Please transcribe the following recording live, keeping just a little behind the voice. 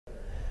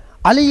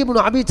அலி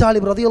இப்னு அபி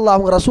தாலிப்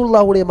ரலியல்லாஹு அன்ஹு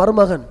ரசூலுல்லாஹ்வுடைய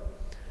மருமகன்.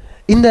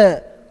 இந்த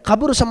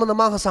கபர்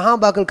சம்பந்தமாக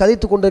சஹாபாக்கள்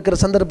கதைத்து கொண்டிருக்கிற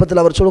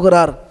சந்தர்ப்பத்தில் அவர்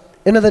சொல்கிறார்,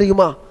 என்ன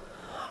தெரியுமா?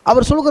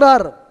 அவர்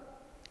சொல்கிறார்,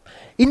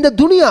 இந்த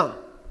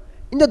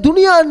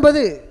துனியா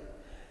என்பது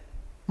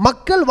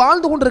மக்கள்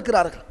வாழ்ந்து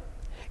கொண்டிருக்கிறார்கள்.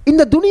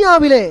 இந்த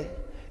துனியாவிலே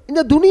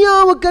இந்த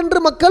துனியாவுக்கென்று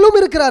மக்களும்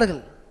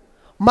இருக்கிறார்கள்,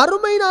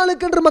 மறுமை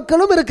நாளுக்கென்று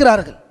மக்களும்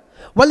இருக்கிறார்கள்.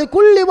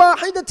 வலிகுல்லி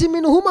வாஹிதத்தின்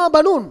மின்ஹுமா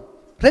பனூன்,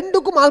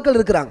 ரெண்டுக்கும் ஆட்கள்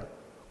இருக்கிறாங்க.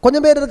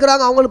 கொஞ்சம் பேர்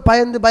இருக்கிறாங்க, அவங்களுக்கு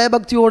பயந்து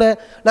பயபக்தியோடு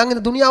நாங்கள்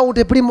இந்த துனியா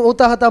விட்டு எப்படி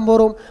மூத்தாகத்தான்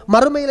போகிறோம்,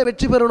 மறுமையில்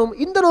வெற்றி பெறணும்,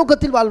 இந்த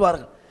நோக்கத்தில்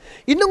வாழ்வார்கள்.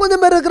 இன்னும்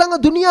கொஞ்சம் பேர் இருக்கிறாங்க,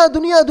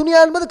 துனியா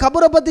என்பது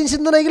கபரை பற்றி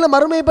சிந்தனைகளை,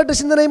 மறுமையை பற்றி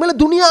சிந்தனை மேலே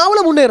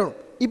துனியாவில் முன்னேறணும்,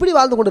 இப்படி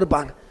வாழ்ந்து கொண்டு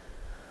இருப்பாங்க.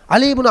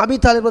 அலி இப்னு அபி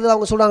தாலிப்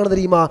அவங்க சொல்கிறாங்க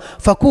தெரியுமா,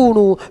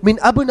 ஃபகூனு மின்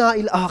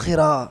அப்னாஇல்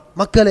ஆஹிரா,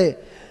 மக்களே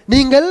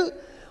நீங்கள்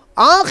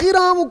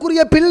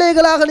ஆஹிராவுக்குரிய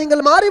பிள்ளைகளாக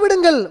நீங்கள்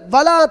மாறிவிடுங்கள்.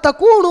 வலா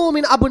தகூனு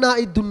மின்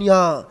அப்னாஇ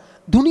துன்யா,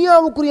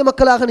 துனியாவுக்குரிய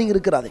மக்களாக நீங்கள்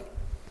இருக்கிறாதீங்க.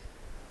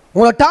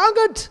 உங்களோட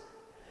டார்கெட்,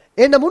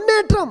 என்ன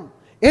முன்னேற்றம்,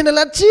 என்ன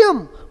லட்சியம்,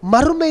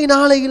 மறுமை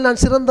நாளையில்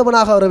நான்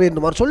சிறந்தவனாக வர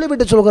வேண்டும். அவர்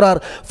சொல்லிவிட்டு சொல்கிறார்,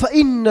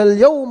 ஃபஇன்னல்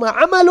யௌம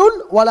அமலுன்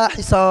வலா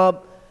ஹிசாப்,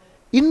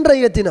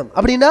 இன்றைய தினம்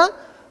அப்படின்னா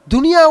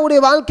துனியாவுடைய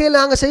வாழ்க்கையில்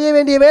நாங்கள் செய்ய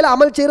வேண்டிய வேலை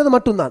அமல் செய்கிறது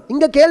மட்டும்தான்.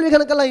 இங்கே கேள்வி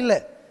கணக்கெல்லாம் இல்லை,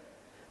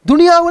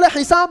 துனியாவில்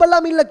ஹிசாப்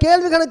எல்லாம் இல்லை,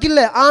 கேள்வி கணக்கு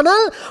இல்லை.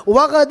 ஆனால்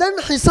வகதன்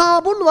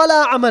ஹிசாபுன்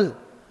வலா அமல்,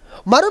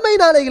 மறுமை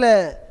நாளையில்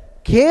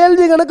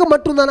கேள்வி கணக்கு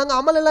மட்டும்தான், நாங்கள்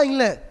அமல் எல்லாம்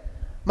இல்லை.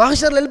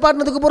 மஹ்ஷரில்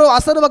எழுப்பாட்டினதுக்கு பிறகு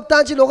அசர்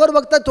வக்தாச்சு லொகர்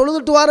வக்தா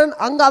தொழுதுட்டு வாரன்,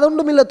 அங்கே அது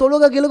ஒன்றும் இல்லை,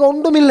 தொழுக கிழுக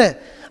ஒன்றும் இல்லை.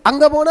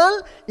 அங்கே போனால்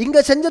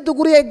இங்கே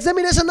செஞ்சதுக்குரிய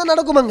எக்ஸாமினேஷன் தான்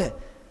நடக்கும். அங்கே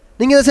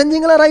நீங்கள் இதை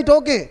செஞ்சீங்களா, ரைட்,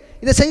 ஓகே,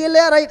 இதை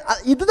செய்யலையா, ரைட்,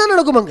 இதுதான்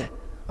நடக்கும் அங்கே.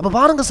 அப்போ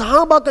பாருங்கள்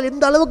சஹாபாக்கள்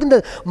எந்த அளவுக்கு இந்த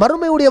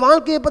மறுமையுடைய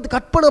வாழ்க்கையை பற்றி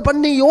கற்பனை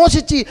பண்ணி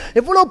யோசித்து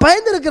எவ்வளோ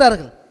பயந்து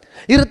இருக்கிறார்கள்.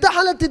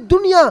 இருத்தஹலத்தி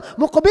துன்யா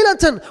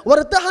முக்பிலத்தன்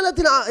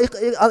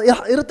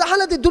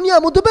இருத்தஹலத்தி துன்யா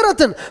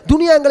முதுபிரத்தன்,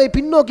 துனியா எங்களை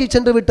பின்னோக்கி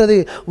சென்று விட்டது.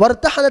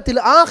 வர்த்தஹலத்தில்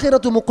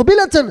ஆஹிரத்து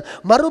முக்பிலத்தன்,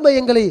 மறுமை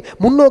எங்களை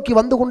முன்னோக்கி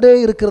வந்து கொண்டே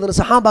இருக்கிறது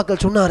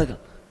சஹாபாக்கள் சொன்னார்கள்.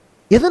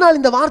 எதனால்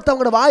இந்த வார்த்தை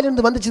அவங்களோட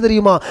வாயிலிருந்து வந்துச்சு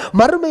தெரியுமா?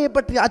 மறுமையை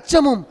பற்றி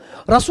அச்சமும்,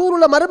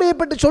 ரசூலுல்லாஹ் மறுமையை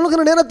பற்றி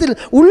சொல்கிற நேரத்தில்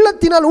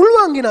உள்ளத்தினால்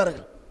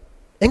உள்வாங்கினார்கள்.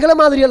 எங்களை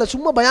மாதிரி அல்ல,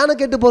 சும்மா பயான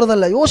கேட்டு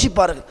போகிறதல்ல,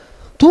 யோசிப்பார்கள்.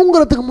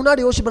 தூங்குறதுக்கு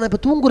முன்னாடி யோசிப்பேன், இப்போ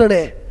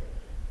தூங்குறனே,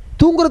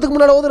 தூங்குறதுக்கு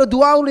முன்னாடி ஓதுற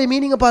துஆவுடைய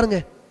மீனிங்கை பாருங்க.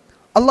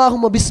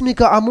 அல்லாஹும்ம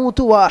பிஸ்மிக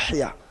அமூது வ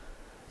அஹ்யா,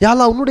 யா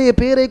அல்லாஹ் உன்னுடைய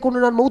பெயரை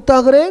கொண்டு நான்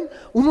மௌத்தாகிறேன்,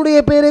 உன்னுடைய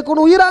பெயரை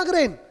கொண்டு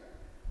உயிராகிறேன்.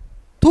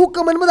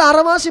 தூக்கம் என்பது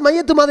அறவாசி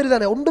மையத்து மாதிரி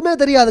தானே, ஒன்றுமே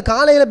தெரியாது.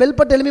 காலையில்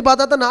பெல்பட்டு எழுப்பி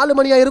பார்த்தா தான் 4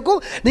 மணியாக இருக்கும்,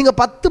 நீங்கள்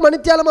 10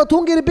 மணித்தியாலமாக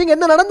தூங்கி இருப்பீங்க,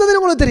 என்ன நடந்ததுன்னு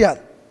உங்களுக்கு தெரியாது.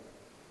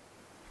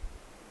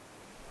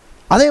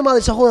 அதே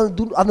மாதிரி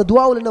சகோதரன் அந்த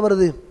துஆவில் என்ன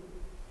வருது?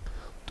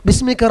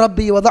 பிஸ்மிக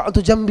ரப்பி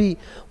வதஅது ஜம்பி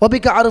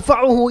வபிக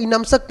அர்ஃபஉஹு இன்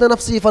அம்சக்த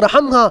நஃப்ஸி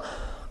ஃபர்ஹம்ஹா.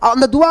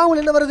 அந்த துஆவில்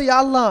என்ன வருது? யா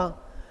அல்லாஹ்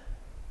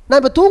நான்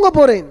இப்போ தூங்க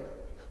போகிறேன்,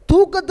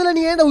 தூக்கத்தில்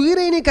நீ என்ன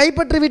உயிரை நீ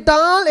கைப்பற்றி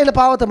விட்டால் என்ன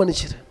பாவத்தை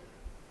மன்னிச்சிரு,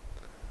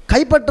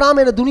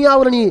 கைப்பற்றாமல் என்ன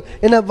துனியாவில் நீ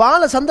என்னை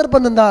வாழ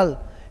சந்தர்ப்பம் தந்தால்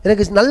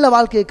எனக்கு நல்ல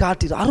வாழ்க்கையை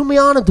காட்டிடு.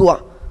 அருமையான துஆ.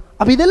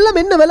 அப்போ இதெல்லாம்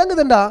என்ன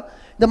விளங்குதுண்டா,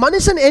 இந்த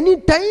மனுஷன் எனி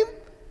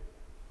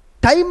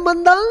டைம்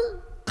வந்தால்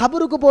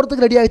கபருக்கு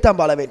போகிறதுக்கு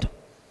ரெடியாகித்தான் வாழ வேண்டும்.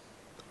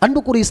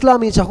 அன்புக்குரிய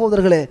இஸ்லாமிய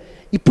சகோதரர்களே,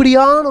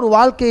 இப்படியான ஒரு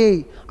வாழ்க்கையை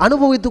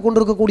அனுபவித்துக்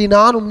கொண்டிருக்கக்கூடிய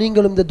நானும்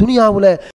நீங்களும் இந்த துனியாவில்